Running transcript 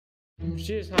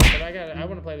She is hot, but I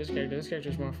want to play this character. This character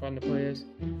is more fun to play as.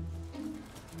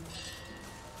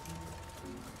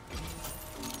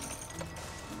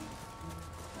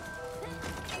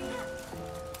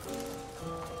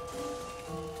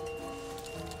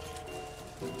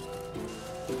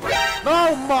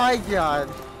 Oh my god!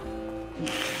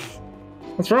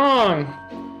 What's wrong?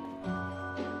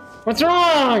 What's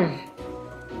wrong?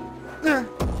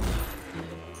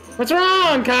 What's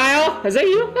wrong, Kyle? Is that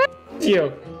you? It's you.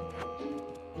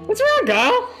 What's wrong,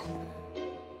 Kyle?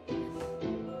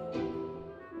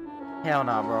 Hell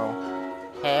nah, bro.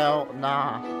 Hell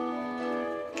nah.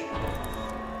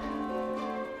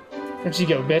 Where'd you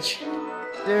go, bitch?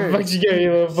 Dude. Where'd you go,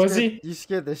 you little pussy? You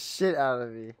scared the shit out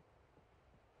of me.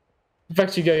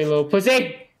 Where'd you go, you little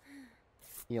pussy?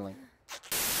 Healing.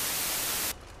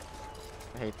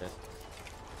 I hate this.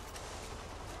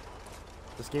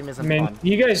 This game isn't fun.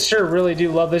 You guys sure really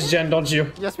do love this gen, don't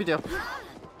you? Yes, we do.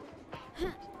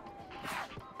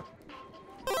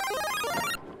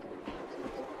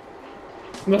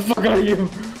 The fuck are you?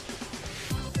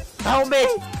 Help me!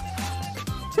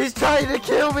 He's trying to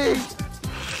kill me!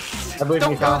 I believe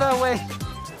Don't you, go Kyle. that way!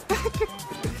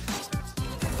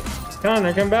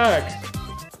 Connor, come back.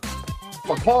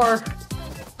 Car.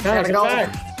 Connor, come go.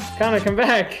 back. Connor, come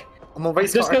back. I'm a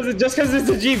race Just car. because it's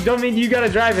a Jeep, don't mean you gotta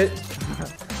drive it.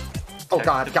 Oh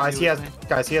god, guys, he has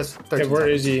 13 Okay, where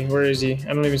is seconds. he? Where is he?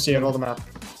 I don't even see him. Middle of the map.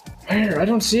 Where? I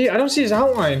don't see his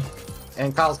outline.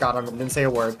 And Kyle's got him. Didn't say a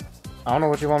word. I don't know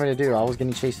what you want me to do. I was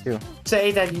getting chased too.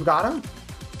 Say that you got him.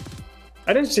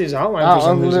 I didn't see his outline for Oh,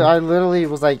 some reason. I literally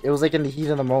was like, it was like in the heat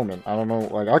of the moment. I don't know,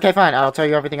 like, okay, fine, I'll tell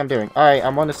you everything I'm doing. Alright,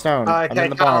 I'm on the stone. I'm Okay, in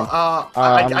the barn. Kyle.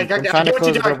 I'm I trying get to what close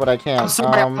you're the door, doing. but I can't. I'm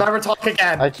sorry, I'll never talk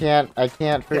again. I can't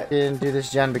freaking do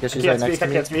this gen because she's I right can't next speak, I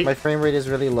to can't me. speak. My frame rate is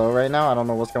really low right now. I don't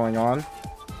know what's going on.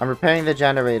 I'm repairing the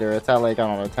generator. It's at like, I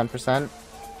don't know, 10%.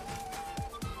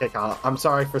 Okay, Kyle. I'm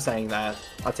sorry for saying that.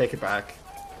 I'll take it back.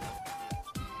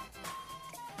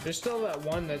 There's still that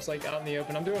one that's like out in the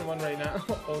open. I'm doing one right now.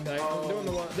 Oh no, I'm doing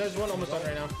the one. There's one almost done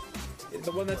right now.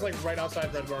 The one that's like right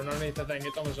outside Red Barn, underneath the thing.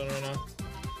 It's almost done right now.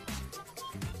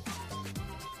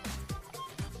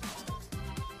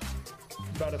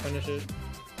 About to finish it.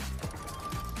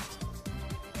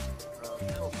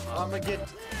 I'm gonna get.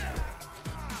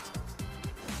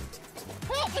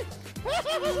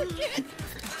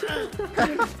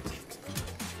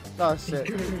 Oh shit.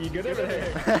 You good over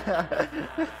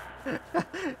there?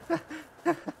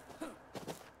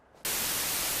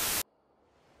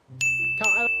 Kyle,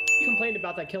 I complained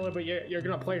about that killer, but you're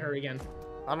gonna play her again.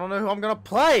 I don't know who I'm gonna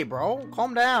play, bro.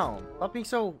 Calm down. Stop being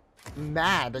so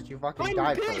mad that you fucking I'm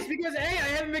died pissed first. because A, I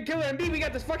haven't been killing, and B, we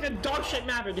got this fucking dog shit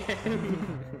map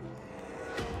again.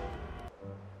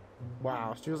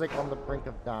 Wow, she was like on the brink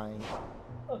of dying.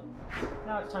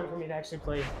 Now it's time for me to actually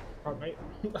play Propnight.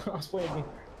 I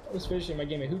was finishing my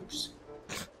game of hoops.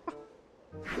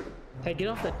 Hey, get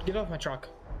off my truck.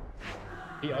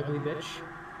 You ugly bitch.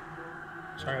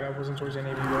 Sorry, that wasn't towards any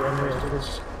of you. Bro,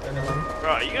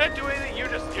 are you gonna do anything? You're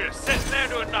just sitting there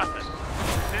doing nothing.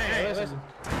 Hey, listen.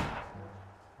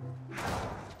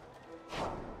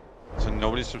 So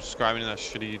nobody's subscribing to that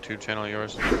shitty YouTube channel of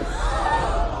yours?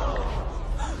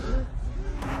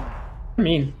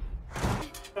 Mean.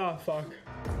 Oh fuck.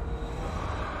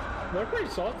 They're pretty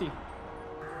salty.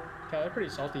 Yeah, they're pretty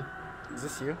salty. Is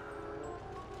this you?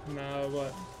 No,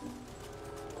 what?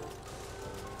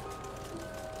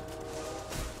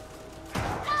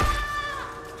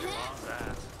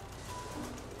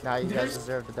 Nah, you guys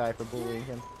deserve to die for bullying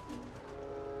him.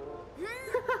 Yeah,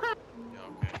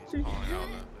 okay, he's calling out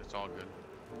that. It's all good.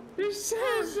 They're so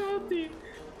salty.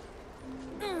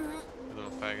 You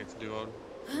little faggots duo.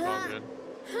 It's all good.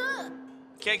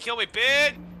 Can't kill me,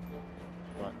 bitch!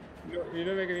 What? You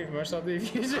don't make me more salty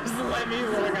if you just let me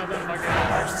walk out that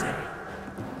fucking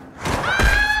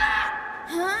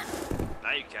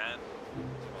Now you can.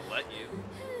 I'll let you.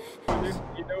 Dude,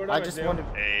 you know what I I'm just gonna want do? to.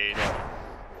 Hey.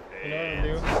 You know what I'm gonna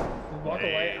do? Just walk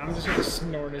away. I'm just gonna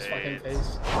snort in his fucking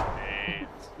face.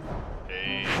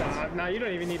 Nah, you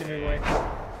don't even need to move away.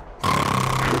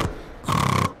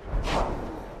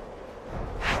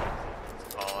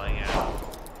 Calling out.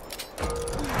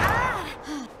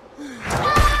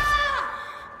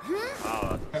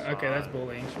 Oh, Okay, that's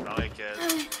bullying. probably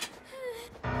kid.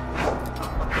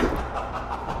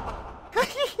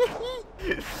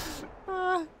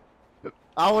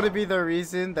 I want to be the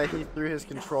reason that he threw his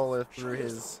controller through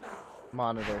his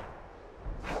monitor.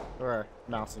 Or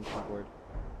mouse and keyboard.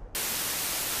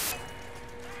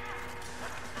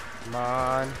 Come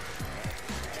on.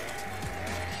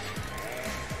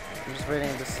 I'm just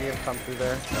waiting to see him come through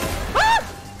there.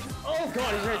 Oh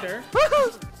god, he's right there.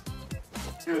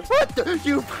 What the?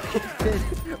 You fucking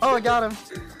bitch. Oh, I got him.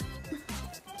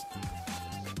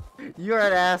 You're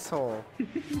an asshole.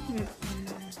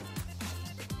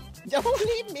 Don't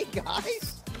leave me,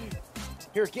 guys.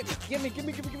 Here, get me.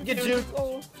 Get you.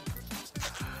 Oh.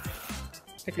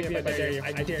 Pick me up, I dare you.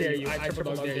 I dare you. I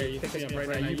triple dog dare you. Pick me up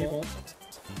right now. You won't.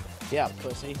 Yeah,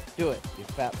 pussy. Do it, you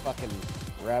fat fucking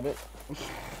rabbit.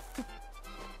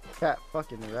 Fat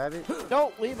fucking rabbit.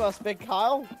 Don't leave us, Big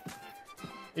Kyle.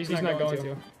 He's not going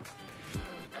to.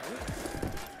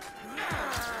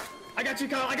 I got you,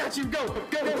 Kyle. I got you. Go,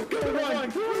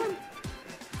 run.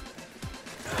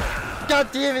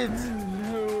 God damn it!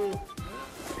 No.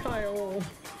 Kyle.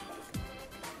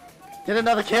 Get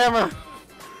another camera!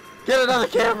 Get another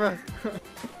camera!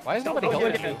 Why is nobody Don't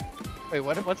helping get me? Wait,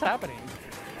 what's happening?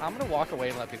 I'm gonna walk away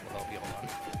and let people help you. Hold on.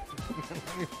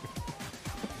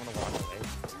 I'm gonna walk away.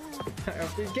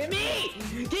 Get me!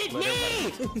 Get me!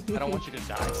 I don't want you to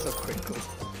die so quickly.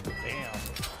 Damn.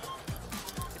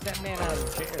 Get that man out of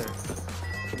the chair.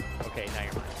 Okay, now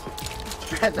you're mine.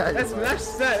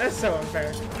 That's so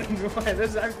unfair.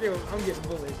 I'm getting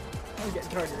bullied. I'm getting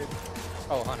targeted.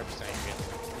 Oh,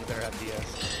 100%. You better have DS.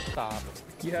 Stop.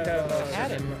 You have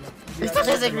had him. He's such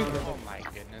a signal. Oh my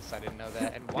goodness, I didn't know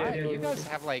that. And why? You guys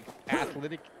have like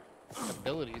athletic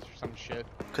abilities or some shit.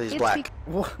 Cause he's black.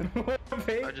 What?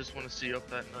 I just want to see up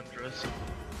that undress.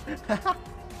 It's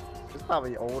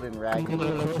probably old and ragged. Come a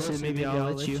little closer, maybe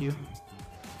I'll let you.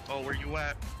 Oh, where you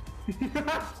at? I'm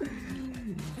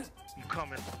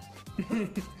coming.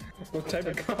 What type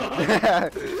of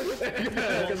car?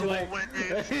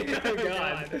 Oh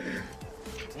god.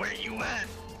 Where you at?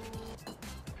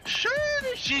 Sure,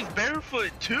 she's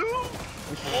barefoot too?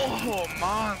 Oh,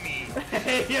 mommy.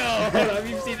 Hey, yo, hold on,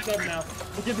 you've seen something now.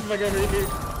 Get the fuck over here.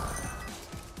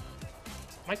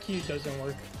 My key doesn't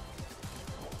work.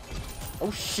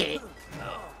 Oh shit!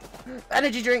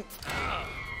 Energy drink!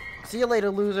 See you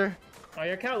later, loser. Oh,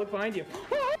 yeah, Cal, look behind you.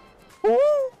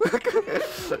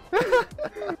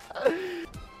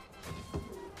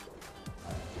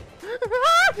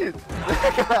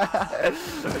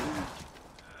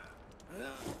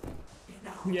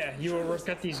 Yeah, you will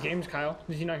regret these games, Kyle.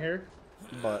 Did you not hear?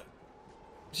 But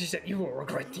She said you will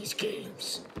regret these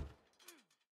games.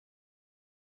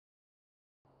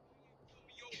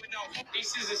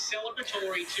 This is a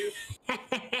celebratory too.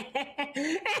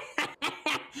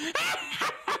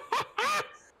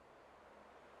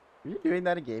 are you doing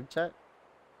that in game chat?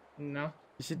 No.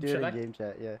 You should do Should it I? in game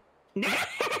chat, yeah.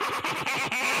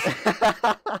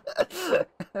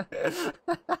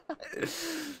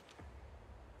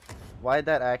 Why'd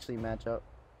that actually match up?